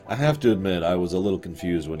I have to admit, I was a little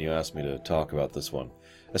confused when you asked me to talk about this one.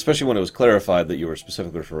 Especially when it was clarified that you were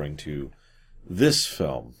specifically referring to this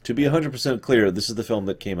film. To be 100% clear, this is the film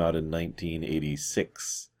that came out in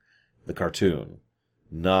 1986. The cartoon.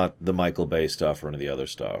 Not the Michael Bay stuff or any of the other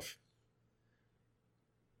stuff.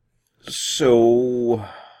 So,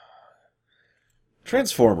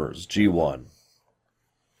 Transformers G1.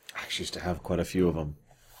 I actually used to have quite a few of them.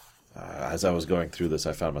 As I was going through this,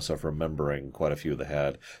 I found myself remembering quite a few they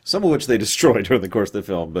had. Some of which they destroyed during the course of the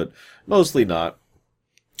film, but mostly not.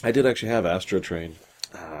 I did actually have Astro Train.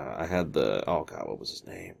 I had oh god, what was his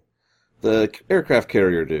name? The aircraft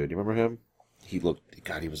carrier dude. You remember him? He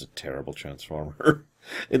was a terrible Transformer.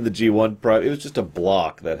 In the G1 Prime, it was just a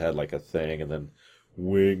block that had like a thing, and then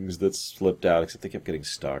wings that slipped out, except they kept getting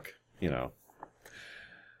stuck, you know.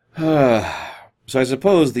 So I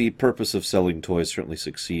suppose the purpose of selling toys certainly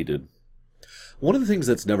succeeded. One of the things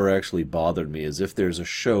that's never actually bothered me is if there's a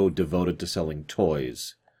show devoted to selling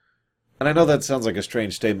toys. And I know that sounds like a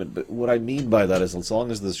strange statement, but what I mean by that is as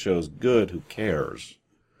long as this show's good, who cares?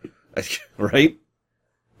 Right?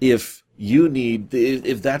 If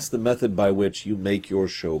that's the method by which you make your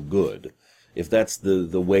show good, if that's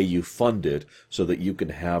the way you fund it so that you can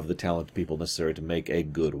have the talented people necessary to make a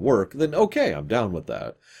good work, then okay, I'm down with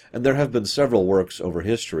that. And there have been several works over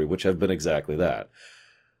history which have been exactly that.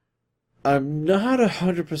 I'm not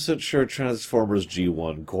 100% sure Transformers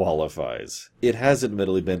G1 qualifies. It has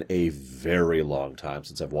admittedly been a very long time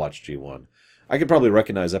since I've watched G1. I could probably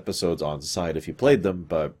recognize episodes on site if you played them,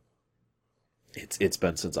 but it's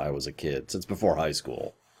been since I was a kid, since before high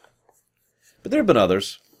school. But there have been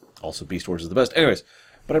others. Also, Beast Wars is the best. Anyways,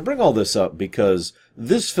 but I bring all this up because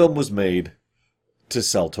this film was made to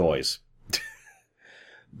sell toys.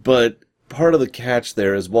 But part of the catch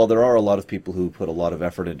there is, while there are a lot of people who put a lot of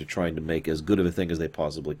effort into trying to make as good of a thing as they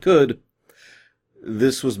possibly could,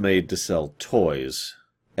 this was made to sell toys,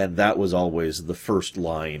 and that was always the first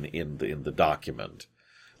line in the document.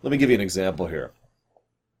 Let me give you an example here.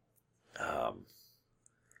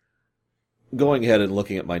 Going ahead and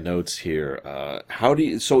looking at my notes here,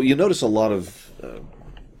 so you notice a lot of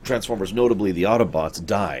Transformers, notably the Autobots,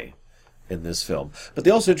 die in this film, but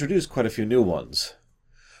they also introduced quite a few new ones.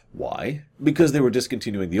 Why? Because they were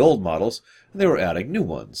discontinuing the old models, and they were adding new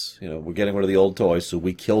ones. You know, we're getting rid of the old toys, so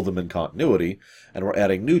we kill them in continuity, and we're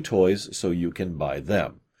adding new toys so you can buy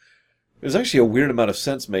them. There's actually a weird amount of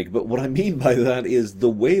sense make, but what I mean by that is the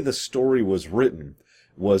way the story was written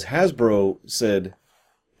was Hasbro said,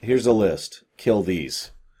 here's a list, kill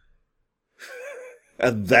these.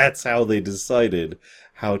 And that's how they decided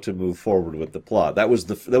how to move forward with the plot. That was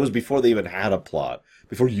before they even had a plot,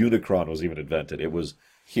 before Unicron was even invented. It was,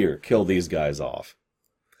 here, kill these guys off.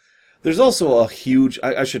 There's also a huge...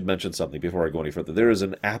 I should mention something before I go any further. There is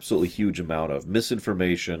an absolutely huge amount of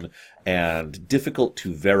misinformation and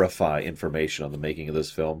difficult-to-verify information on the making of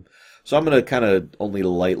this film. So I'm going to kind of only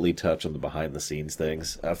lightly touch on the behind-the-scenes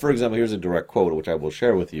things. For example, here's a direct quote, which I will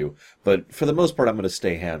share with you. But for the most part, I'm going to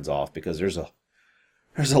stay hands-off because there's a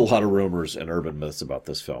lot of rumors and urban myths about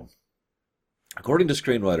this film. According to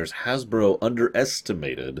screenwriters, Hasbro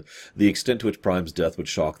underestimated the extent to which Prime's death would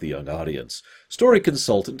shock the young audience. Story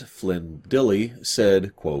consultant Flynn Dilley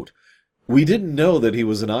said, quote, "We didn't know that he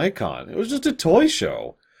was an icon. It was just a toy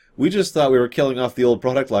show. We just thought we were killing off the old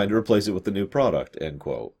product line to replace it with the new product," end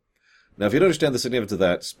quote. Now, if you don't understand the significance of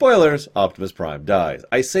that, spoilers, Optimus Prime dies.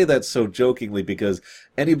 I say that so jokingly because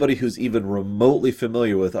anybody who's even remotely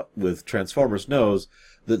familiar with Transformers knows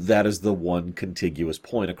that that is the one contiguous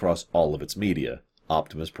point across all of its media.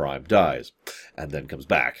 Optimus Prime dies, and then comes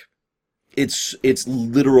back. It's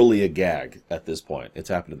literally a gag at this point. It's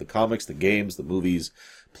happened in the comics, the games, the movies,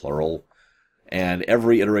 plural, and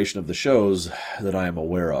every iteration of the shows that I am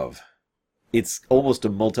aware of. It's almost a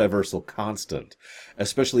multiversal constant,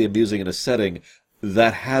 especially amusing in a setting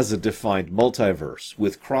that has a defined multiverse,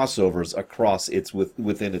 with crossovers across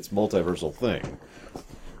within its multiversal thing.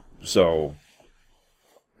 So...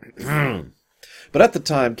 But at the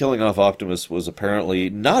time, killing off Optimus was apparently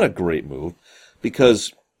not a great move,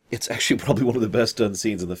 because it's actually probably one of the best done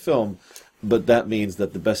scenes in the film, but that means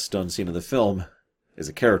that the best done scene in the film is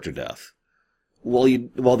a character death.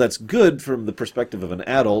 While that's good from the perspective of an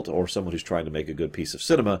adult or someone who's trying to make a good piece of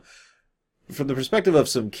cinema, from the perspective of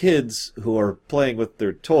some kids who are playing with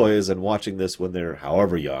their toys and watching this when they're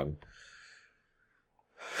however young...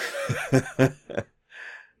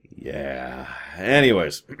 Yeah.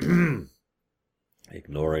 Anyways,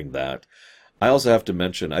 ignoring that, I also have to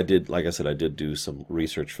mention, like I said, I did do some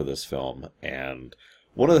research for this film, and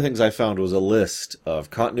one of the things I found was a list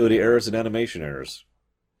of continuity errors and animation errors.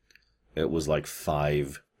 It was like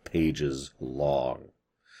 5 pages long.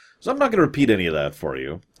 So I'm not going to repeat any of that for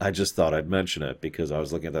you. I just thought I'd mention it because I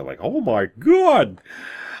was looking at that like, oh my god!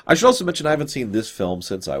 I should also mention I haven't seen this film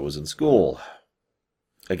since I was in school.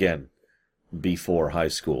 Again, before high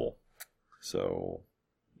school. So,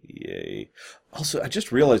 yay. Also, I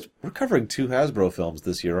just realized we're covering 2 Hasbro films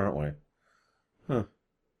this year, aren't we? Huh.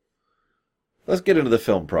 Let's get into the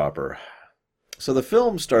film proper. So the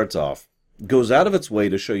film starts off, goes out of its way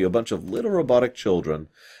to show you a bunch of little robotic children,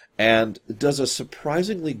 and does a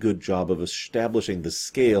surprisingly good job of establishing the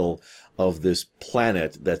scale of this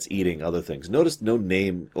planet that's eating other things. Notice no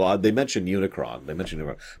name. Well, they mention Unicron,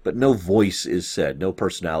 but no voice is said, no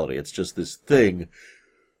personality. It's just this thing,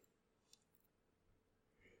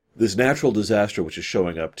 this natural disaster which is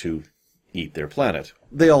showing up to eat their planet.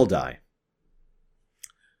 They all die.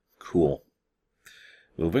 Cool.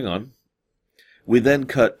 Moving on. We then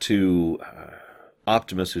cut to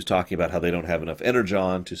Optimus, who's talking about how they don't have enough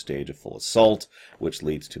energon to stage a full assault, which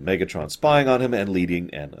leads to Megatron spying on him and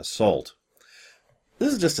leading an assault.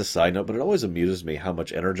 This is just a side note, but it always amuses me how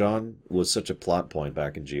much energon was such a plot point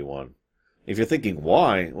back in G1. If you're thinking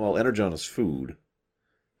why, well, energon is food.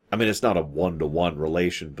 I mean, it's not a one-to-one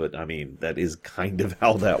relation, but I mean, that is kind of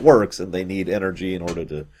how that works, and they need energy in order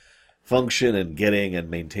to function, and getting and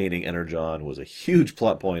maintaining energon was a huge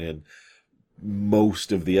plot point in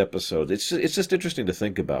most of the episodes. It's just interesting to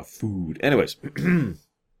think about food. Anyways,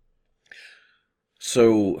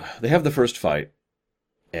 so they have the first fight,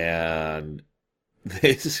 and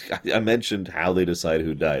I mentioned how they decide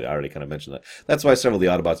who died. I already kind of mentioned that. That's why several of the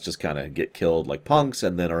Autobots just kind of get killed like punks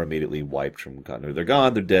and then are immediately wiped from continuity. They're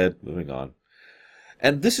gone, they're dead, moving on.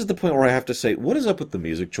 And this is the point where I have to say, what is up with the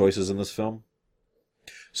music choices in this film?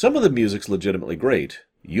 Some of the music's legitimately great.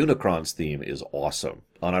 Unicron's theme is awesome,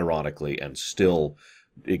 unironically, and still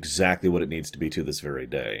exactly what it needs to be to this very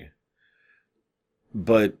day.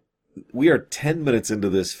 But we are 10 minutes into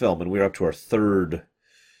this film, and we're up to our third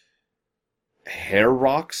hair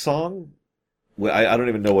rock song? I don't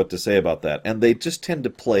even know what to say about that. And they just tend to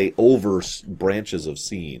play over branches of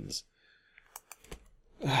scenes.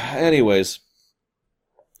 Anyways,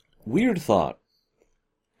 weird thought.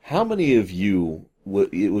 How many of you,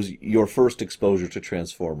 it was your first exposure to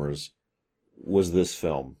Transformers, was this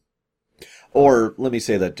film? Or, let me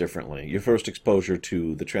say that differently. Your first exposure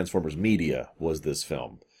to the Transformers media was this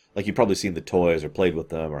film. Like, you've probably seen the toys or played with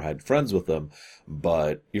them or had friends with them,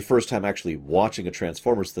 but your first time actually watching a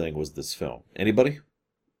Transformers thing was this film. Anybody?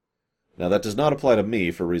 Now, that does not apply to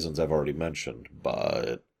me for reasons I've already mentioned,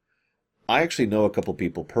 but I actually know a couple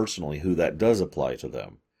people personally who that does apply to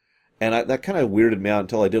them. And that kind of weirded me out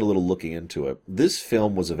until I did a little looking into it. This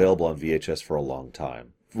film was available on VHS for a long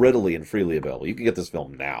time. Readily and freely available. You can get this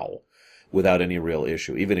film now without any real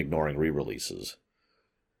issue, even ignoring re-releases.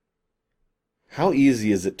 How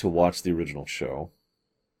easy is it to watch the original show?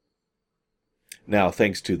 Now,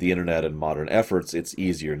 thanks to the internet and modern efforts, it's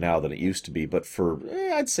easier now than it used to be, but for,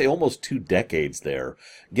 I'd say, almost 2 decades there,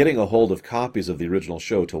 getting a hold of copies of the original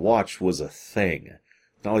show to watch was a thing.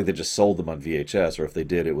 Not like they just sold them on VHS, or if they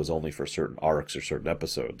did, it was only for certain arcs or certain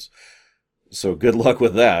episodes. So good luck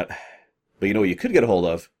with that. But you know what you could get a hold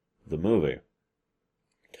of? The movie.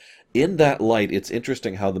 In that light, it's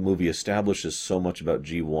interesting how the movie establishes so much about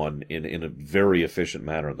G1 in a very efficient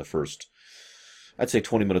manner in the first, I'd say,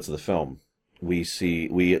 20 minutes of the film. We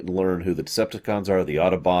learn who the Decepticons are, the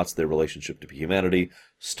Autobots, their relationship to humanity.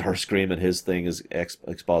 Starscream and his thing is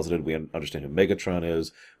exposited. We understand who Megatron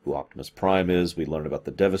is, who Optimus Prime is. We learn about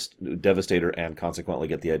the Devastator and consequently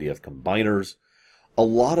get the idea of combiners. A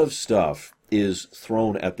lot of stuff is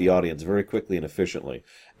thrown at the audience very quickly and efficiently.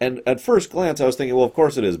 And at first glance, I was thinking, well, of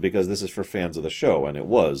course it is, because this is for fans of the show, and it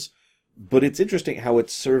was. But it's interesting how it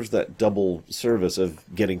serves that double service of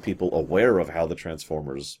getting people aware of how the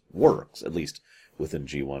Transformers works, at least within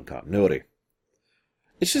G1 continuity.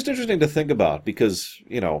 It's just interesting to think about, because,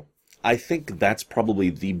 I think that's probably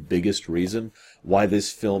the biggest reason why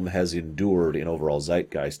this film has endured in overall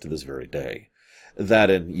zeitgeist to this very day. That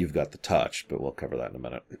and You've Got the Touch, but we'll cover that in a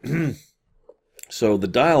minute. So the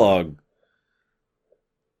dialogue,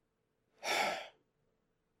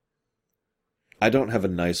 I don't have a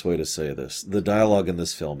nice way to say this. The dialogue in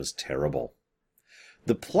this film is terrible.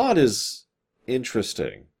 The plot is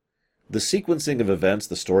interesting. The sequencing of events,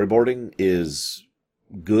 the storyboarding, is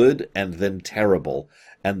good and then terrible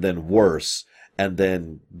and then worse and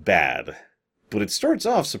then bad. But it starts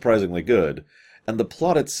off surprisingly good. And the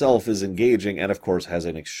plot itself is engaging and, of course, has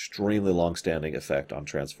an extremely long-standing effect on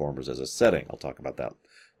Transformers as a setting. I'll talk about that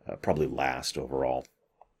probably last overall.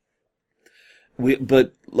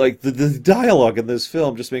 But the dialogue in this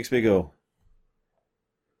film just makes me go,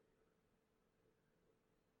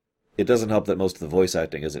 It doesn't help that most of the voice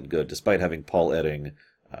acting isn't good, despite having Paul Edding,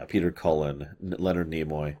 Peter Cullen, Leonard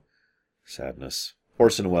Nimoy. Sadness.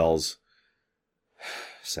 Orson Welles.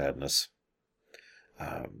 Sadness.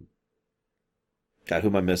 God, who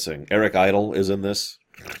am I missing? Eric Idle is in this.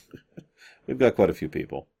 We've got quite a few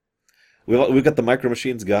people. We've got the Micro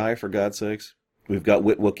Machines guy, for God's sakes. We've got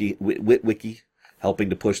Witwicky helping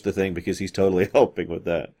to push the thing because he's totally helping with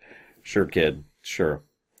that. Sure, kid. Sure.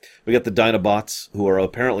 We got the Dinobots, who are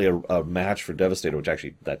apparently a match for Devastator, which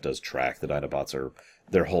actually, that does track. The Dinobots are,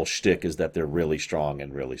 their whole shtick is that they're really strong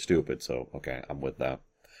and really stupid. So, okay, I'm with that.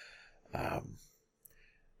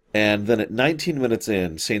 And then at 19 minutes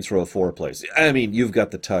in, Saints Row 4 plays. I mean, You've Got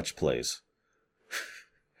the Touch plays.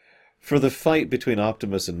 For the fight between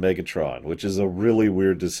Optimus and Megatron, which is a really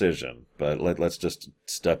weird decision, but let's just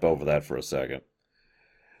step over that for a second.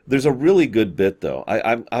 There's a really good bit, though.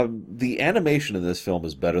 The animation in this film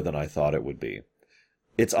is better than I thought it would be.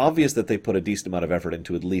 It's obvious that they put a decent amount of effort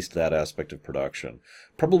into at least that aspect of production.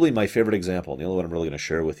 Probably my favorite example, and the only one I'm really going to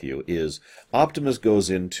share with you, is Optimus goes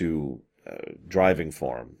into driving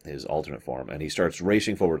form, his alternate form, and he starts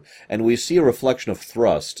racing forward, and we see a reflection of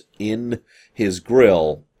thrust in his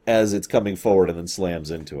grill as it's coming forward and then slams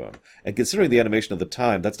into him. And considering the animation of the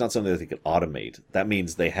time, that's not something that they could automate. That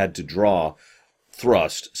means they had to draw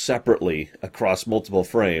thrust separately across multiple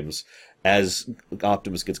frames as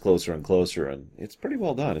Optimus gets closer and closer, and it's pretty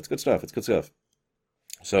well done. It's good stuff. It's good stuff.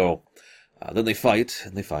 So then they fight,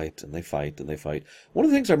 and they fight, and they fight, and they fight. One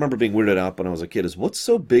of the things I remember being weirded out when I was a kid is, what's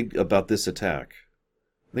so big about this attack?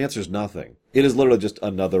 And the answer is nothing. It is literally just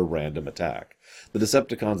another random attack. The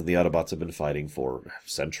Decepticons and the Autobots have been fighting for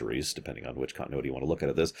centuries, depending on which continuity you want to look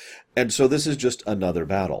at this. And so this is just another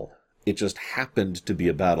battle. It just happened to be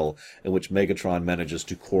a battle in which Megatron manages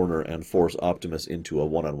to corner and force Optimus into a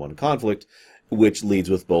one-on-one conflict, which leads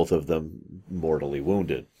with both of them mortally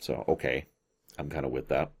wounded. So, okay, I'm kind of with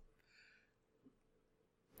that.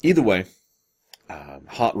 Either way,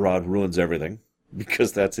 Hot Rod ruins everything,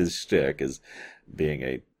 because that's his shtick, is being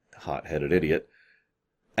a hot-headed idiot.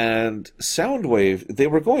 And Soundwave, they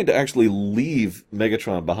were going to actually leave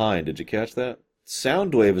Megatron behind. Did you catch that?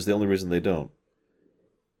 Soundwave is the only reason they don't.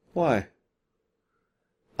 Why?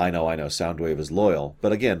 I know, Soundwave is loyal.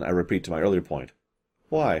 But again, I repeat to my earlier point.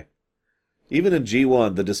 Why? Even in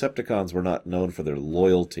G1, the Decepticons were not known for their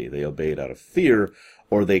loyalty. They obeyed out of fear,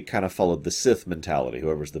 or they kind of followed the Sith mentality.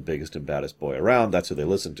 Whoever's the biggest and baddest boy around, that's who they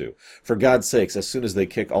listen to. For God's sakes, as soon as they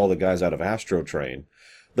kick all the guys out of Astro Train,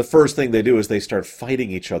 the first thing they do is they start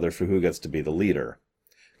fighting each other for who gets to be the leader.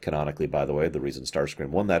 Canonically, by the way, the reason Starscream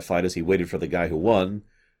won that fight is he waited for the guy who won,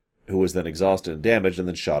 who was then exhausted and damaged, and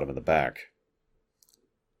then shot him in the back.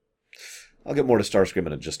 I'll get more to Starscream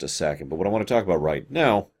in just a second, but what I want to talk about right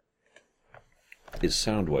now is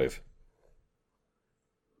Soundwave.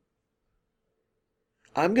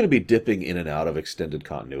 I'm going to be dipping in and out of extended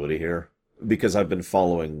continuity here, because I've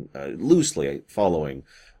been loosely following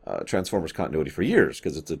Transformers continuity for years,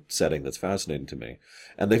 because it's a setting that's fascinating to me.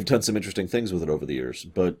 And they've done some interesting things with it over the years,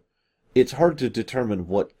 but it's hard to determine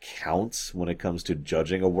what counts when it comes to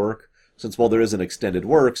judging a work, since while there is an extended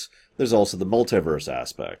works, there's also the multiverse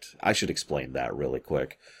aspect. I should explain that really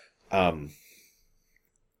quick.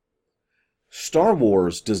 Star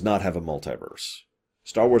Wars does not have a multiverse.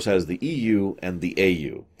 Star Wars has the EU and the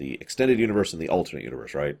AU, the extended universe and the alternate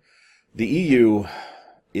universe, right? The EU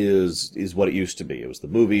is what it used to be. It was the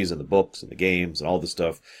movies and the books and the games and all the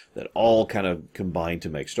stuff that all kind of combined to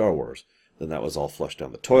make Star Wars. Then that was all flushed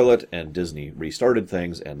down the toilet, and Disney restarted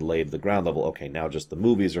things and laid the ground level. Okay, now just the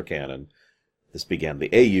movies are canon. This began the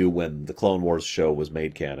AU when the Clone Wars show was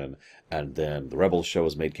made canon, and then the Rebels show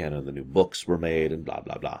was made canon, and the new books were made, and blah,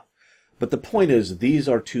 blah, blah. But the point is, these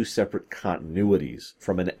are two separate continuities.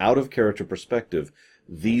 From an out-of-character perspective,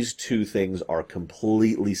 these two things are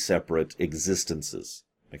completely separate existences.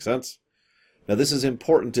 Make sense? Now, this is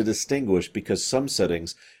important to distinguish because some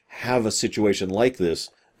settings have a situation like this,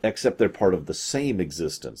 except they're part of the same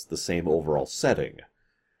existence, the same overall setting.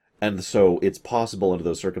 And so it's possible under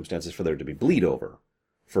those circumstances for there to be bleed over,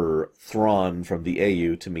 for Thrawn from the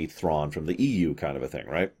AU to meet Thrawn from the EU kind of a thing,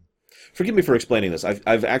 right? Forgive me for explaining this.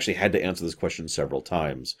 I've actually had to answer this question several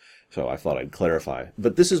times, so I thought I'd clarify.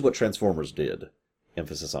 But this is what Transformers did.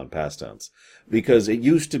 Emphasis on past tense. Because it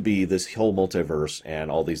used to be this whole multiverse and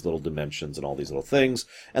all these little dimensions and all these little things,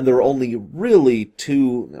 and there were only really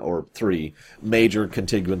 2 or 3 major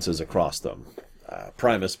contiguences across them.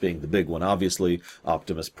 Primus being the big one, obviously.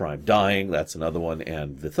 Optimus Prime dying, that's another one.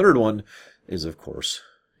 And the third one is, of course,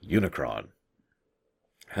 Unicron.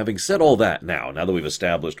 Having said all that now that we've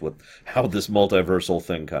established how this multiversal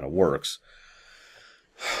thing kind of works,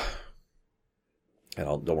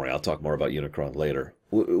 And don't worry, I'll talk more about Unicron later.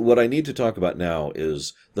 What I need to talk about now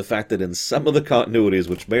is the fact that in some of the continuities,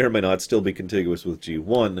 which may or may not still be contiguous with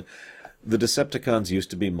G1, the Decepticons used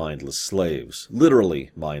to be mindless slaves.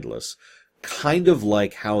 Literally mindless. Kind of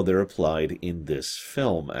like how they're applied in this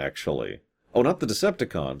film, actually. Oh, not the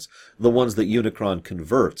Decepticons. The ones that Unicron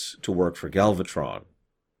converts to work for Galvatron.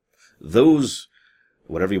 Those,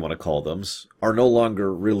 whatever you want to call them, are no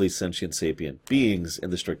longer really sentient sapient beings in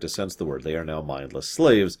the strictest sense of the word. They are now mindless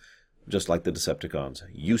slaves, just like the Decepticons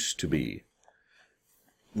used to be.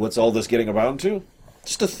 What's all this getting around to?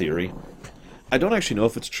 Just a theory. I don't actually know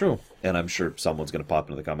if it's true, and I'm sure someone's going to pop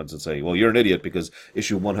into the comments and say, well, you're an idiot because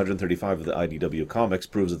issue 135 of the IDW comics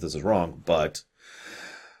proves that this is wrong, but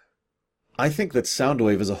I think that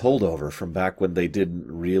Soundwave is a holdover from back when they didn't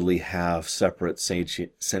really have separate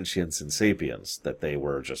sentience and sapience, that they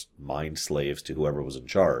were just mind slaves to whoever was in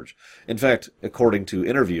charge. In fact, according to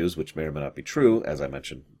interviews, which may or may not be true, as I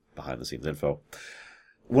mentioned behind-the-scenes info,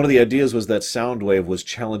 one of the ideas was that Soundwave was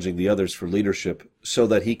challenging the others for leadership so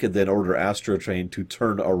that he could then order Astrotrain to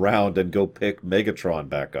turn around and go pick Megatron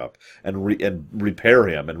back up and repair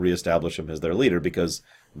him and reestablish him as their leader because...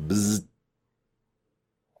 Bzz.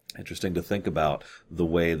 Interesting to think about the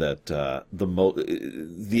way that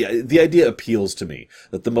the idea appeals to me,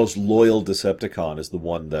 that the most loyal Decepticon is the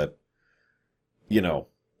one that, you know,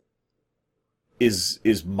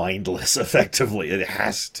 is mindless, effectively. It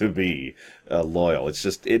has to be loyal. It's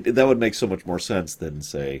just, that would make so much more sense than,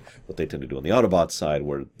 say, what they tend to do on the Autobot side,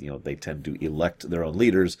 where, you know, they tend to elect their own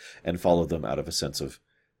leaders and follow them out of a sense of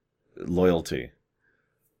loyalty.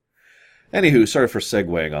 Anywho, sorry for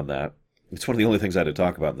segueing on that. It's one of the only things I had to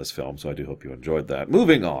talk about in this film, so I do hope you enjoyed that.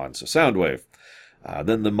 Moving on, so Soundwave.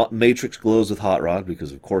 Then the Matrix glows with Hot Rod,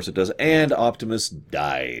 because of course it does, and Optimus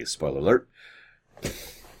dies. Spoiler alert.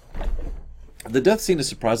 The death scene is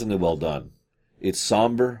surprisingly well done. It's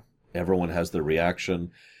somber. Everyone has their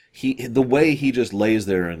reaction. The way he just lays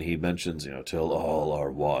there and he mentions, you know, till all are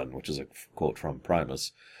one, which is a quote from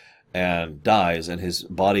Primus, and dies, and his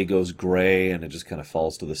body goes gray, and it just kind of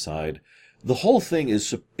falls to the side. The whole thing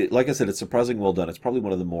is, like I said, it's surprisingly well done. It's probably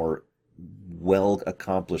one of the more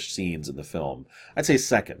well-accomplished scenes in the film. I'd say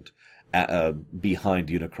second, behind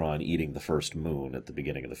Unicron eating the first moon at the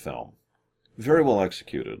beginning of the film. Very well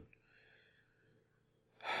executed.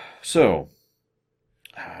 So,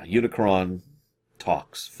 Unicron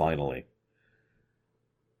talks, finally.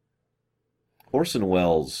 Orson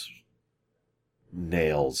Welles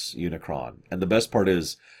nails Unicron. And the best part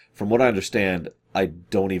is, from what I understand, I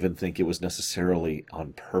don't even think it was necessarily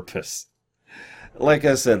on purpose. Like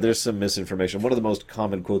I said, there's some misinformation. One of the most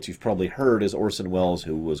common quotes you've probably heard is Orson Welles,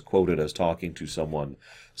 who was quoted as talking to someone,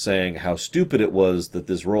 saying how stupid it was that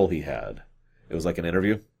this role he had. It was like an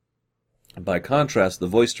interview. By contrast, the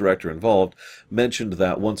voice director involved mentioned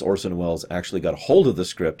that once Orson Welles actually got a hold of the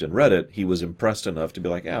script and read it, he was impressed enough to be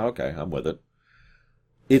like, yeah, okay, I'm with it.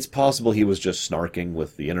 It's possible he was just snarking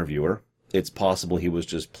with the interviewer. It's possible he was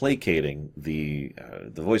just placating the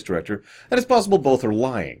voice director. And it's possible both are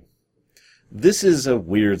lying. This is a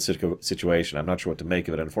weird situation. I'm not sure what to make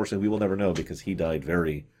of it. Unfortunately, we will never know because he died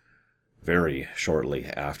very, very shortly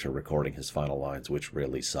after recording his final lines, which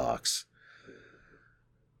really sucks.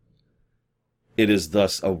 It is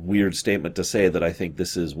thus a weird statement to say that I think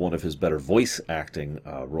this is one of his better voice acting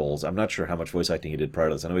roles. I'm not sure how much voice acting he did prior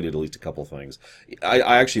to this. I know he did at least a couple things. I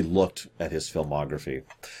actually looked at his filmography,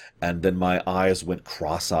 and then my eyes went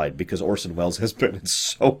cross-eyed because Orson Welles has been in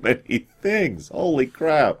so many things. Holy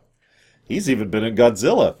crap. He's even been in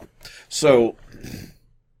Godzilla. So,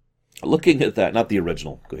 looking at that, not the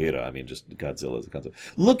original Gojira, I mean just Godzilla as a concept.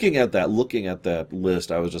 Looking at that list,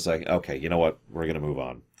 I was just like, okay, you know what? We're going to move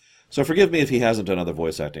on. So forgive me if he hasn't done other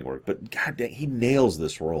voice acting work, but god dang, he nails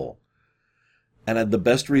this role. And the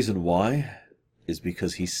best reason why is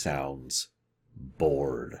because he sounds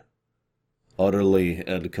bored. Utterly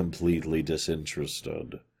and completely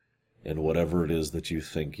disinterested in whatever it is that you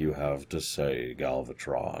think you have to say,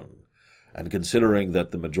 Galvatron. And considering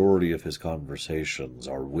that the majority of his conversations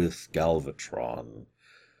are with Galvatron,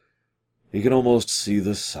 you can almost see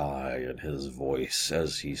the sigh in his voice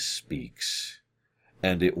as he speaks.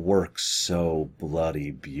 And it works so bloody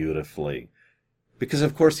beautifully. Because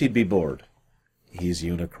of course he'd be bored. He's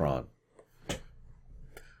Unicron.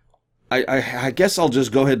 I guess I'll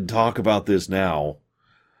just go ahead and talk about this now.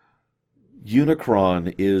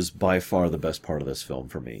 Unicron is by far the best part of this film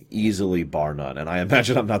for me. Easily bar none. And I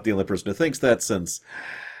imagine I'm not the only person who thinks that since,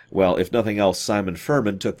 well, if nothing else, Simon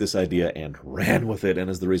Furman took this idea and ran with it and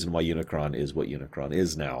is the reason why Unicron is what Unicron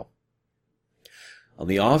is now. On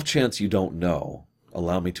the off chance you don't know,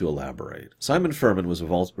 Allow me to elaborate. Simon Furman was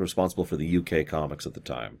responsible for the UK comics at the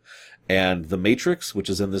time. And The Matrix, which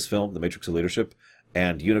is in this film, The Matrix of Leadership,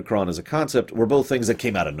 and Unicron as a concept were both things that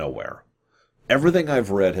came out of nowhere. Everything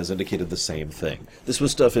I've read has indicated the same thing. This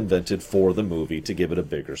was stuff invented for the movie to give it a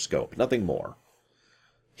bigger scope, nothing more.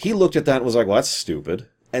 He looked at that and was like, well, that's stupid,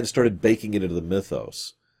 and started baking it into the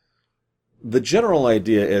mythos. The general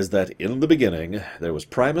idea is that in the beginning, there was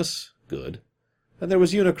Primus, good, and there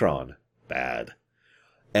was Unicron, bad.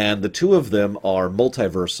 And the two of them are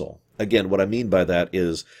multiversal. Again, what I mean by that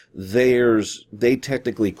is they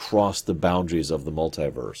technically cross the boundaries of the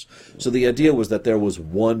multiverse. So the idea was that there was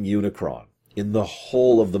one Unicron in the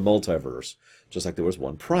whole of the multiverse, just like there was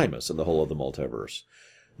one Primus in the whole of the multiverse.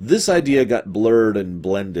 This idea got blurred and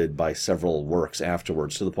blended by several works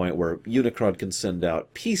afterwards to the point where Unicron can send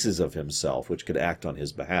out pieces of himself which could act on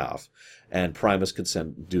his behalf, and Primus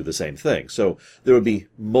could do the same thing. So there would be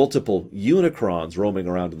multiple Unicrons roaming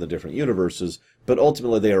around in the different universes, but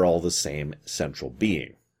ultimately they are all the same central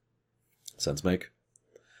being. Sense make?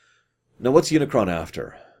 Now what's Unicron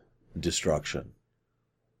after? Destruction.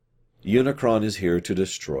 Unicron is here to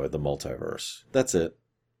destroy the multiverse. That's it.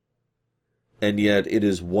 And yet it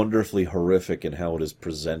is wonderfully horrific in how it is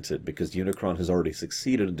presented, because Unicron has already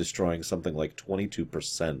succeeded in destroying something like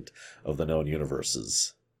 22% of the known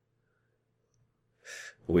universes,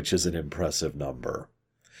 which is an impressive number.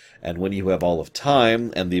 And when you have all of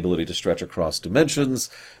time and the ability to stretch across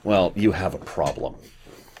dimensions, well, you have a problem.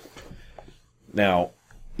 Now,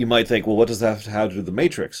 you might think, well, what does that have to do with the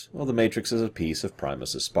Matrix? Well, the Matrix is a piece of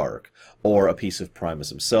Primus's spark, or a piece of Primus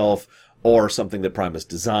himself, or something that Primus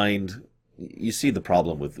designed. You see the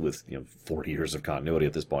problem with 40 years of continuity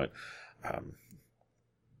at this point.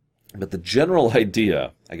 But the general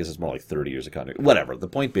idea, I guess it's more like 30 years of continuity, whatever. The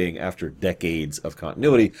point being, after decades of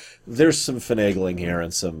continuity, there's some finagling here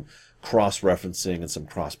and some cross-referencing and some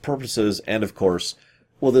cross-purposes. And of course,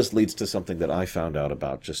 well, this leads to something that I found out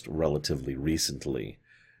about just relatively recently.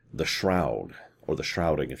 The Shroud, or the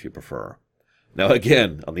Shrouding if you prefer. Now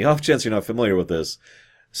again, on the off chance you're not familiar with this,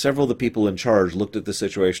 several of the people in charge looked at the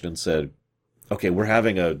situation and said, okay, we're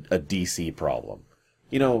having a DC problem.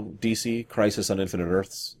 You know, DC, Crisis on Infinite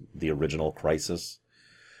Earths, the original Crisis.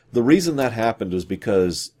 The reason that happened was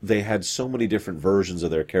because they had so many different versions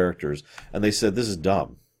of their characters, and they said, this is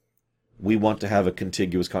dumb. We want to have a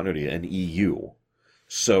contiguous continuity, an EU.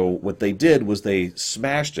 So what they did was they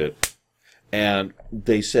smashed it, and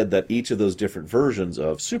they said that each of those different versions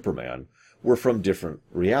of Superman were from different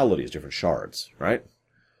realities, different shards, right?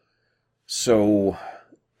 So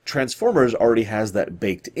Transformers already has that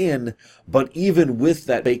baked in, but even with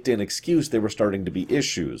that baked in excuse, there were starting to be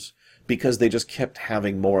issues because they just kept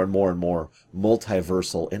having more and more and more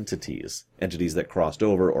multiversal entities that crossed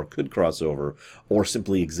over or could cross over or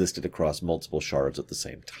simply existed across multiple shards at the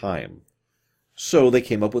same time. So they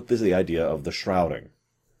came up with the idea of the shrouding.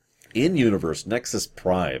 In universe, Nexus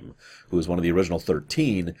Prime, who is one of the original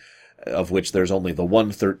 13, of which there's only the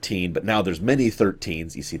one 13, but now there's many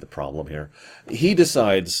 13s. You see the problem here. He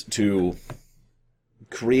decides to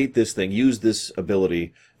create this thing, use this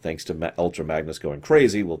ability, thanks to Ultra Magnus going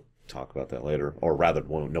crazy. We'll talk about that later. Or rather,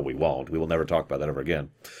 no, we won't. We will never talk about that ever again.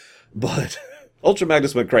 But Ultra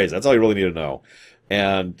Magnus went crazy. That's all you really need to know.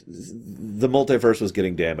 And the multiverse was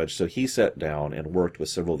getting damaged, so he sat down and worked with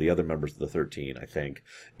several of the other members of the 13, I think,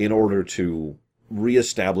 in order to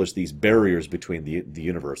reestablish these barriers between the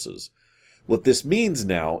universes. What this means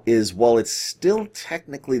now is, while it's still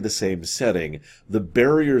technically the same setting, the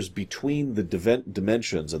barriers between the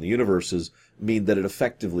dimensions and the universes mean that it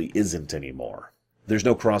effectively isn't anymore. There's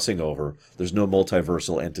no crossing over. There's no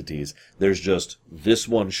multiversal entities. There's just this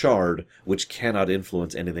one shard, which cannot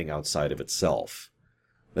influence anything outside of itself.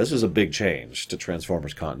 This was a big change to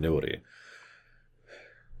Transformers continuity,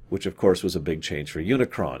 which of course was a big change for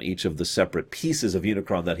Unicron. Each of the separate pieces of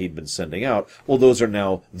Unicron that he'd been sending out, well, those are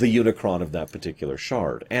now the Unicron of that particular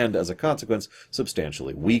shard, and as a consequence,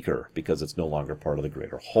 substantially weaker, because it's no longer part of the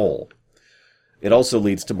greater whole. It also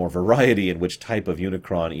leads to more variety in which type of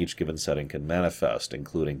Unicron each given setting can manifest,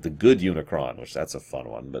 including the good Unicron, which that's a fun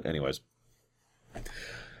one, but anyways.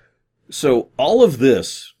 So all of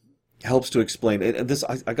this helps to explain, and this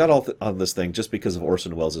I got all on this thing just because of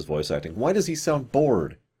Orson Welles' voice acting. Why does he sound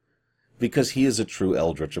bored? Because he is a true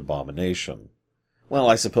eldritch abomination. Well,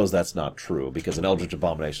 I suppose that's not true, because an eldritch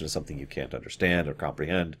abomination is something you can't understand or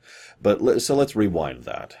comprehend. But so let's rewind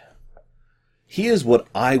that. He is what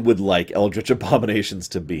I would like eldritch abominations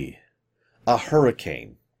to be. A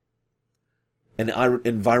hurricane. An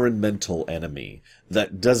environmental enemy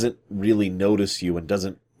that doesn't really notice you and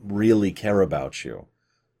doesn't really care about you.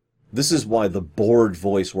 This is why the bored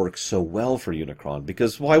voice works so well for Unicron,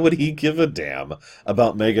 because why would he give a damn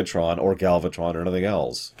about Megatron or Galvatron or anything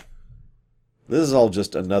else? This is all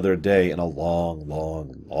just another day in a long,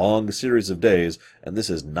 long, long series of days, and this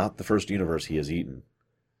is not the first universe he has eaten.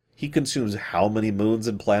 He consumes how many moons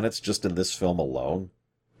and planets just in this film alone?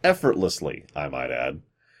 Effortlessly, I might add.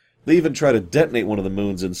 They even try to detonate one of the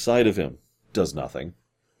moons inside of him. Does nothing.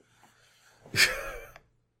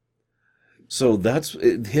 So that's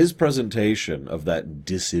his presentation of that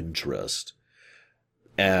disinterest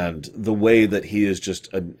and the way that he is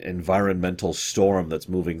just an environmental storm that's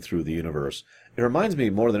moving through the universe. It reminds me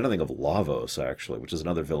more than anything of Lavos, actually, which is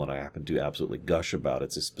another villain I happen to absolutely gush about.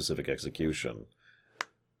 It's a specific execution.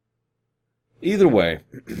 Either way,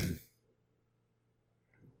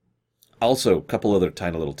 also, a couple other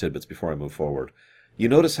tiny little tidbits before I move forward. You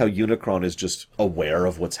notice how Unicron is just aware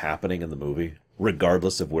of what's happening in the movie,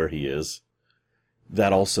 regardless of where he is?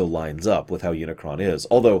 That also lines up with how Unicron is.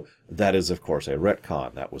 Although, that is, of course, a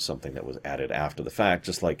retcon. That was something that was added after the fact,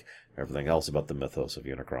 just like everything else about the mythos of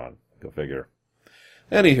Unicron. Go figure.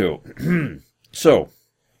 Anywho, so,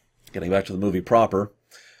 getting back to the movie proper,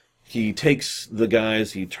 he takes the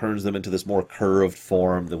guys, he turns them into this more curved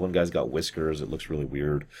form. The one guy's got whiskers, it looks really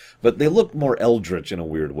weird. But they look more eldritch in a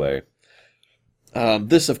weird way.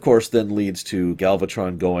 This, of course, then leads to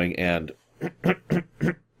Galvatron going and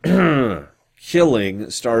killing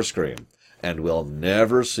Starscream, and we'll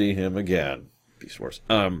never see him again. Beast Wars.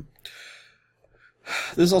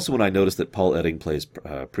 This is also when I noticed that Paul Edding plays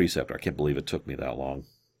Preceptor. I can't believe it took me that long.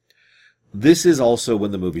 This is also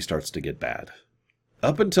when the movie starts to get bad.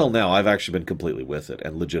 Up until now, I've actually been completely with it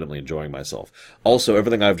and legitimately enjoying myself. Also,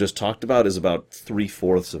 everything I've just talked about is about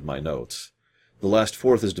 3/4 of my notes. The last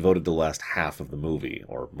fourth is devoted to the last half of the movie,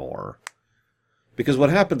 or more. Because what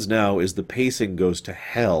happens now is the pacing goes to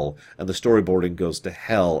hell, and the storyboarding goes to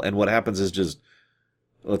hell, and what happens is just,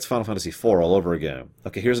 well, it's Final Fantasy IV all over again.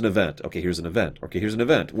 Okay, here's an event. Okay, here's an event. Okay, here's an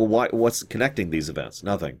event. Well, what's connecting these events?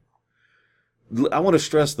 Nothing. I want to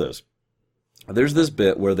stress this. There's this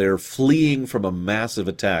bit where they're fleeing from a massive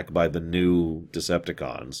attack by the new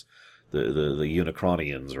Decepticons, the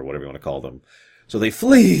Unicronians, or whatever you want to call them. So they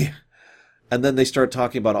flee! And then they start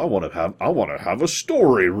talking about, I want to have a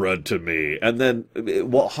story read to me. And then,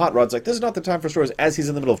 Hot Rod's like, this is not the time for stories, as he's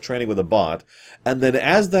in the middle of training with a bot. And then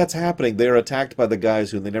as that's happening, they are attacked by the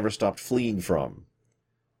guys who they never stopped fleeing from.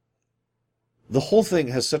 The whole thing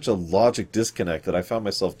has such a logic disconnect that I found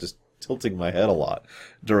myself just tilting my head a lot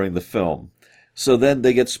during the film. So then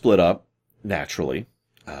they get split up, naturally.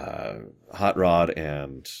 Hot Rod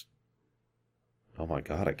and, oh my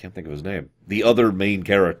god, I can't think of his name. The other main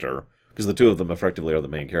character. Because the two of them effectively are the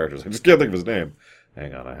main characters. I just can't think of his name.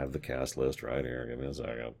 Hang on, I have the cast list right here. Give me a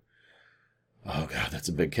second. Oh, God, that's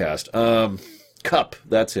a big cast. Cup.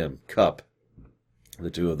 That's him. Cup.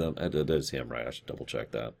 The two of them. That is him, right? I should double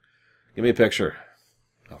check that. Give me a picture.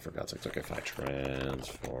 Oh, for God's sakes. Okay, fine.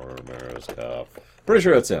 Transformers Cup. Pretty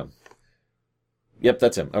sure it's him. Yep,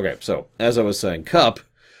 that's him. Okay, so, as I was saying, Cup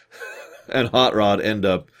and Hot Rod end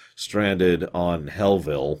up stranded on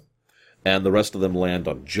Hellville. And the rest of them land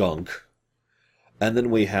on junk. And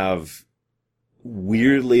then we have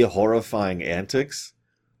weirdly horrifying antics.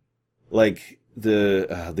 Like, the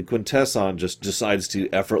Quintesson just decides to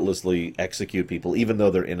effortlessly execute people, even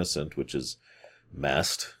though they're innocent, which is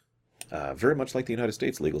messed. Very much like the United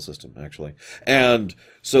States legal system, actually. And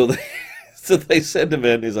so they send him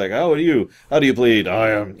in. He's like, how are you? How do you plead?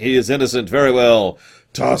 He is innocent. Very well.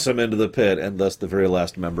 Toss him into the pit, and thus the very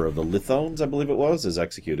last member of the Lithones, I believe it was, is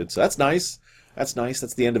executed. So that's nice. That's nice.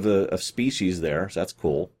 That's the end of a species there, so that's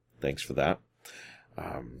cool. Thanks for that.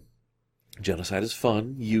 Genocide is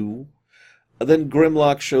fun. Then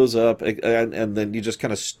Grimlock shows up, and then he just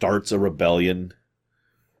kind of starts a rebellion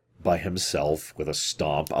by himself with a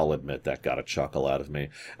stomp. I'll admit that got a chuckle out of me.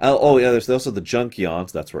 Oh, yeah, there's also the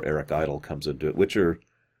Junkions. That's where Eric Idle comes into it, which are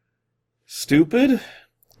stupid.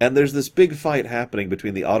 And there's this big fight happening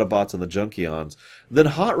between the Autobots and the Junkions. Then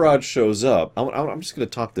Hot Rod shows up. I'm just going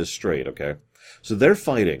to talk this straight, okay? So they're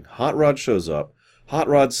fighting. Hot Rod shows up. Hot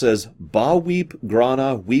Rod says, Ba weep,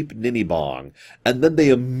 Grana, weep, Ninny Bong. And then they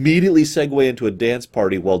immediately segue into a dance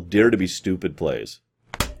party while Dare to Be Stupid plays.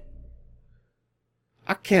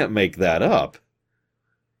 I can't make that up.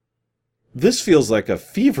 This feels like a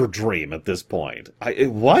fever dream at this point.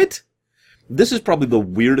 What? This is probably the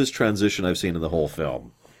weirdest transition I've seen in the whole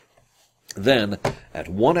film. Then, at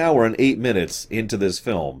 1 hour and 8 minutes into this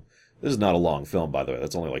film, this is not a long film, by the way,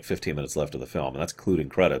 that's only like 15 minutes left of the film, and that's including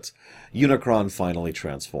credits, Unicron finally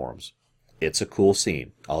transforms. It's a cool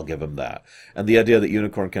scene, I'll give him that. And the idea that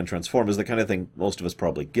Unicorn can transform is the kind of thing most of us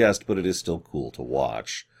probably guessed, but it is still cool to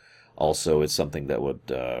watch. Also, it's something that would...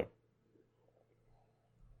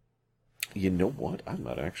 you know what? I'm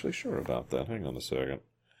not actually sure about that. Hang on a second.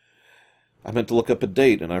 I meant to look up a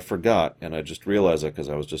date, and I forgot, and I just realized it because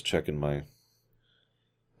I was just checking my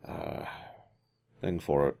thing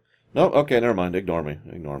for it. No, okay, never mind. Ignore me.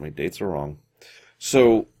 Ignore me. Dates are wrong.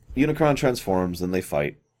 So, Unicron transforms, then they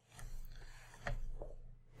fight.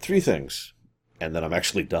 3 things, and then I'm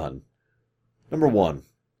actually done. Number 1,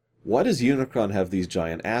 why does Unicron have these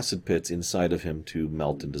giant acid pits inside of him to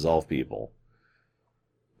melt and dissolve people?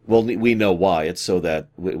 Well, we know why. It's so that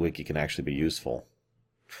Wiki can actually be useful.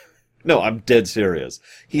 No, I'm dead serious.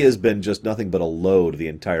 He has been just nothing but a load the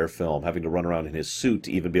entire film, having to run around in his suit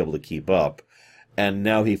to even be able to keep up. And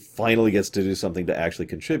now he finally gets to do something to actually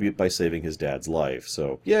contribute by saving his dad's life.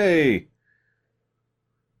 So, yay!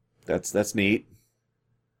 That's neat.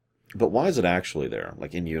 But why is it actually there,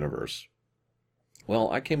 like in universe?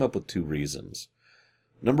 Well, I came up with 2 reasons.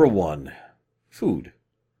 Number 1, food.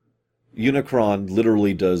 Unicron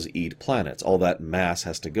literally does eat planets. All that mass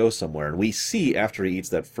has to go somewhere. And we see, after he eats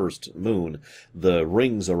that first moon, the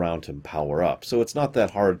rings around him power up. So it's not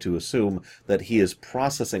that hard to assume that he is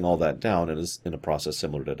processing all that down and is in a process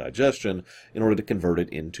similar to digestion in order to convert it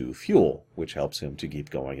into fuel, which helps him to keep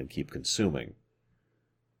going and keep consuming.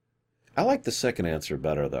 I like the second answer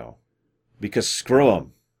better, though. Because screw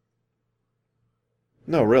him.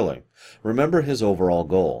 No, really. Remember his overall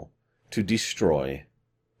goal. To destroy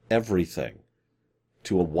everything,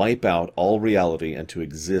 to wipe out all reality and to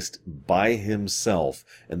exist by himself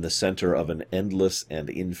in the center of an endless and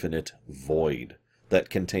infinite void that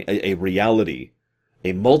contains a reality,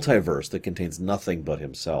 a multiverse that contains nothing but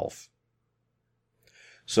himself.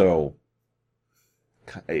 So,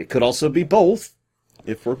 it could also be both,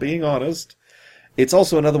 if we're being honest. It's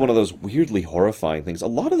also another one of those weirdly horrifying things. A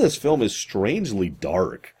lot of this film is strangely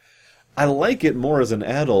dark. I like it more as an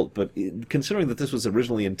adult, but considering that this was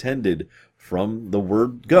originally intended from the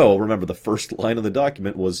word go, remember the first line of the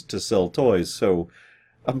document was to sell toys, so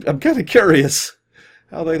I'm kind of curious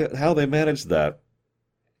how they managed that.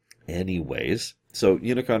 Anyways, so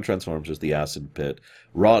Unicron transforms as the acid pit.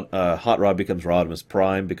 Hot Rod becomes Rodimus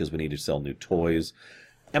Prime because we need to sell new toys.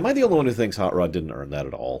 Am I the only one who thinks Hot Rod didn't earn that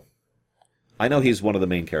at all? I know he's one of the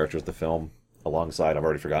main characters of the film, alongside, I've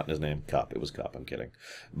already forgotten his name, Cup. It was Cup, I'm kidding.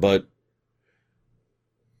 But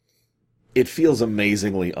it feels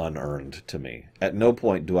amazingly unearned to me. At no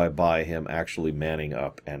point do I buy him actually manning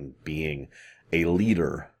up and being a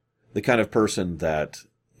leader, the kind of person that,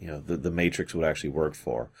 you know, the Matrix would actually work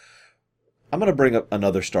for. I'm going to bring up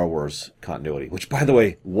another Star Wars continuity, which, by the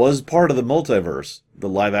way, was part of the multiverse. The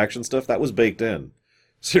live-action stuff, that was baked in.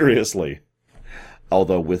 Seriously.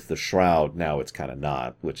 Although with the Shroud, now it's kind of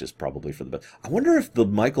not, which is probably for the best. I wonder if the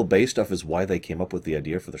Michael Bay stuff is why they came up with the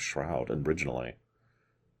idea for the Shroud originally.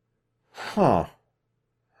 Huh.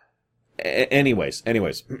 Anyways.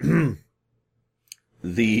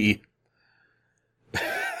 The...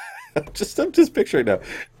 I'm just picturing now.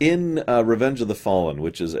 In Revenge of the Fallen,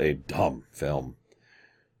 which is a dumb film,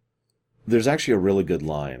 there's actually a really good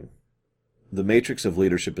line. The matrix of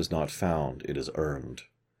leadership is not found, it is earned.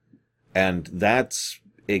 And that's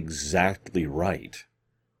exactly right.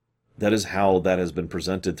 That is how that has been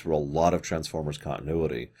presented through a lot of Transformers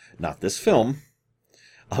continuity. Not this film,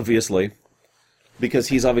 obviously, because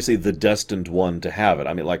he's obviously the destined one to have it.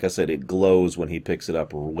 I mean, like I said, it glows when he picks it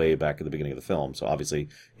up way back at the beginning of the film, so obviously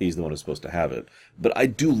he's the one who's supposed to have it. But I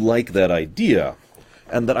do like that idea,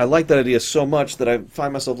 and that I like that idea so much that I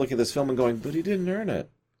find myself looking at this film and going, but he didn't earn it.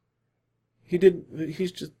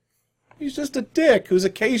 He's just a dick who's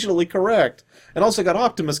occasionally correct. And also got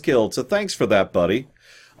Optimus killed, so thanks for that, buddy.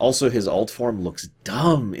 Also, his alt form looks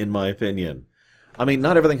dumb, in my opinion. I mean,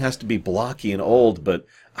 not everything has to be blocky and old, but,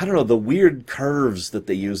 I don't know, the weird curves that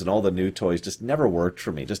they use in all the new toys just never worked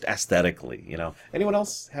for me, just aesthetically, you know? Anyone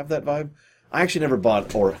else have that vibe? I actually never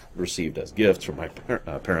bought or received as gifts from my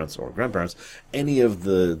parents or grandparents any of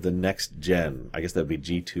the next gen. I guess that would be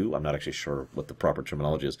G2. I'm not actually sure what the proper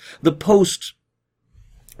terminology is. The post-movie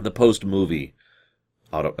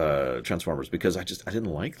Transformers, because I didn't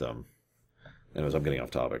like them. Anyways, I'm getting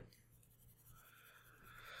off topic.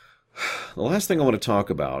 The last thing I want to talk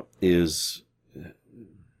about is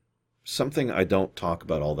something I don't talk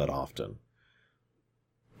about all that often.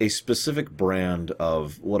 A specific brand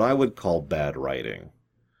of what I would call bad writing.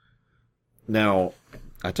 Now,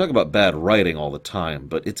 I talk about bad writing all the time,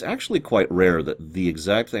 but it's actually quite rare that the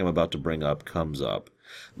exact thing I'm about to bring up comes up.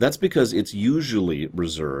 That's because it's usually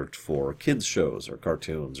reserved for kids' shows or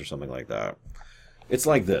cartoons or something like that. It's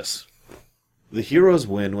like this. The heroes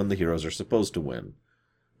win when the heroes are supposed to win.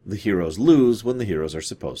 The heroes lose when the heroes are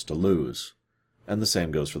supposed to lose. And the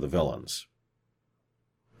same goes for the villains.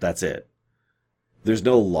 That's it. There's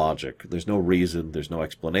no logic, there's no reason, there's no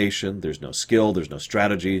explanation, there's no skill, there's no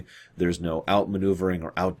strategy, there's no outmaneuvering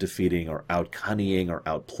or outdefeating or outcunnying or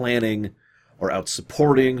outplanning or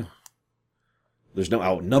outsupporting. There's no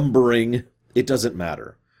outnumbering. It doesn't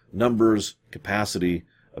matter. Numbers, capacity,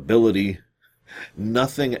 ability,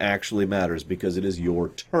 nothing actually matters because it is your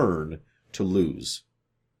turn to lose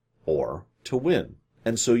or to win.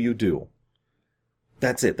 And so you do.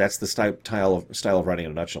 That's it. That's the style of writing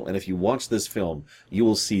in a nutshell. And if you watch this film, you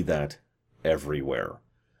will see that everywhere.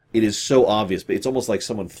 It is so obvious, but it's almost like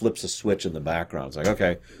someone flips a switch in the background. It's like,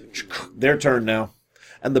 okay, their turn now.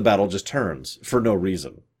 And the battle just turns for no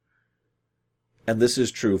reason. And this is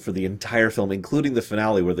true for the entire film, including the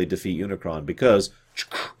finale where they defeat Unicron, because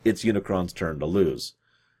it's Unicron's turn to lose.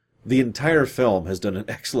 The entire film has done an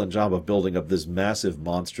excellent job of building up this massive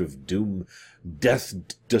monster of doom, death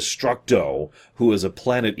destructo, who is a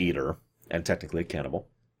planet eater, and technically a cannibal.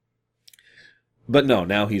 But no,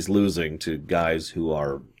 now he's losing to guys who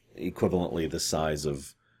are equivalently the size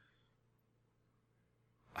of...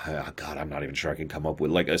 God, I'm not even sure I can come up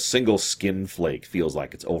with... Like, a single skin flake feels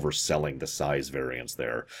like it's overselling the size variance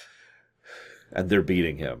there. And they're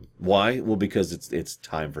beating him. Why? Well, because it's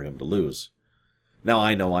time for him to lose. Now,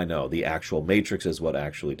 I know, the actual Matrix is what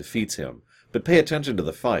actually defeats him. But pay attention to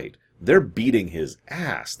the fight. They're beating his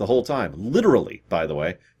ass the whole time. Literally, by the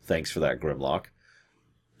way. Thanks for that, Grimlock.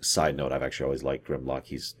 Side note, I've actually always liked Grimlock.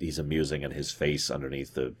 He's amusing, and his face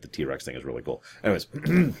underneath the T-Rex thing is really cool. Anyways,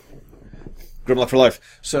 Grimlock for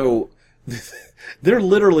life. So, they're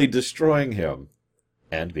literally destroying him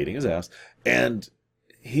and beating his ass, and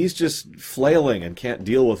he's just flailing and can't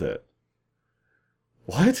deal with it.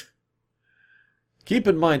 What? Keep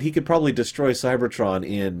in mind, he could probably destroy Cybertron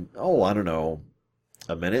in, I don't know,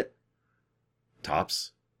 a minute?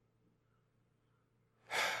 Tops.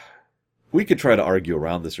 We could try to argue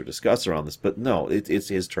around this or discuss around this, but no, it's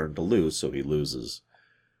his turn to lose, so he loses.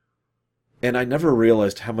 And I never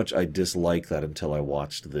realized how much I dislike that until I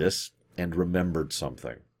watched this and remembered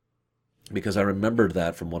something. Because I remembered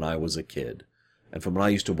that from when I was a kid, and from when I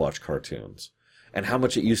used to watch cartoons, and how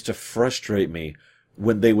much it used to frustrate me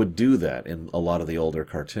when they would do that in a lot of the older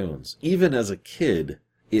cartoons. Even as a kid,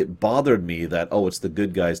 it bothered me that, it's the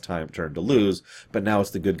good guy's turn to lose, but now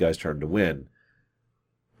it's the good guy's turn to win.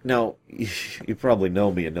 Now, you probably know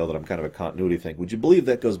me and know that I'm kind of a continuity thing. Would you believe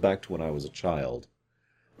that goes back to when I was a child?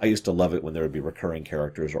 I used to love it when there would be recurring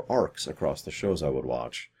characters or arcs across the shows I would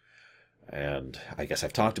watch. And I guess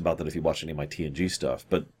I've talked about that if you watch any of my TNG stuff.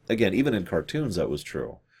 But again, even in cartoons that was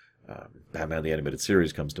true. Batman the Animated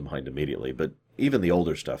Series comes to mind immediately, but even the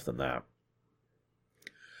older stuff than that.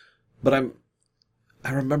 But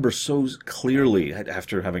I remember so clearly,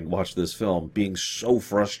 after having watched this film, being so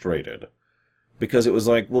frustrated. Because it was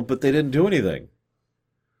like, but they didn't do anything.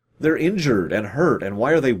 They're injured and hurt, and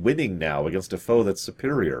why are they winning now against a foe that's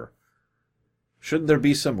superior? Shouldn't there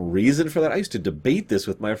be some reason for that? I used to debate this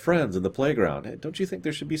with my friends in the playground. Hey, don't you think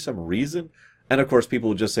there should be some reason? And of course, people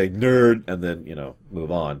would just say, nerd, and then,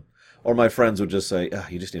 move on. Or my friends would just say,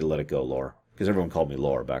 you just need to let it go, Lore. Because everyone called me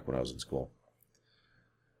Lore back when I was in school.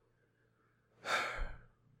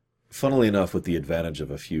 Funnily enough, with the advantage of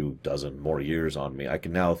a few dozen more years on me, I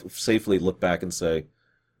can now safely look back and say,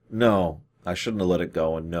 no, I shouldn't have let it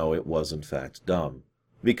go, and no, it was in fact dumb.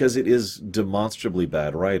 Because it is demonstrably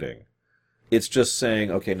bad writing. It's just saying,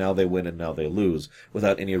 okay, now they win and now they lose,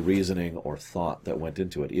 without any reasoning or thought that went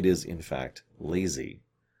into it. It is, in fact, lazy.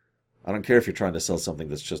 I don't care if you're trying to sell something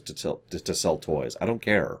that's just to sell toys. I don't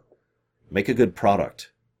care. Make a good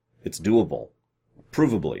product. It's doable.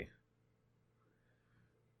 Provably.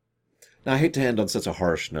 Now, I hate to end on such a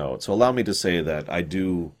harsh note, so allow me to say that I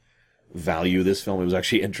do value this film. It was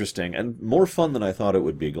actually interesting and more fun than I thought it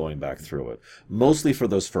would be going back through it. Mostly for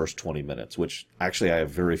those first 20 minutes, which actually I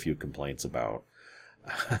have very few complaints about.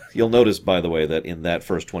 You'll notice, by the way, that in that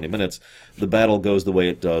first 20 minutes, the battle goes the way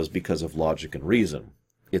it does because of logic and reason.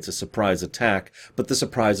 It's a surprise attack, but the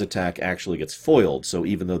surprise attack actually gets foiled, so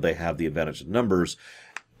even though they have the advantage of numbers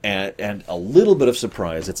and a little bit of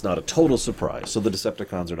surprise, it's not a total surprise, so the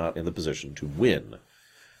Decepticons are not in the position to win.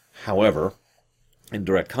 However, in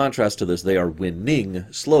direct contrast to this, they are winning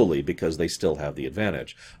slowly because they still have the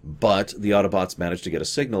advantage. But the Autobots manage to get a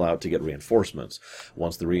signal out to get reinforcements.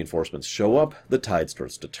 Once the reinforcements show up, the tide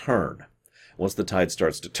starts to turn. Once the tide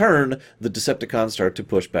starts to turn, the Decepticons start to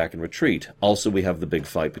push back and retreat. Also, we have the big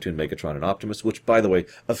fight between Megatron and Optimus, which, by the way,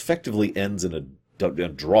 effectively ends in a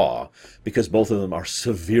draw, because both of them are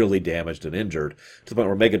severely damaged and injured, to the point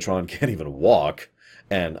where Megatron can't even walk,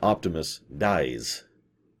 and Optimus dies.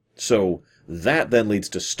 So that then leads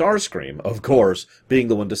to Starscream, of course, being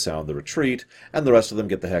the one to sound the retreat, and the rest of them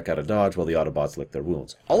get the heck out of Dodge while the Autobots lick their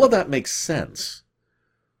wounds. All of that makes sense.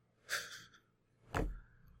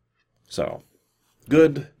 So,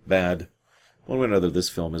 good, bad. One way or another, this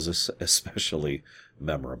film is especially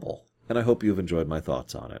memorable, and I hope you've enjoyed my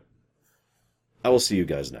thoughts on it. I will see you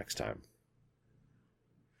guys next time.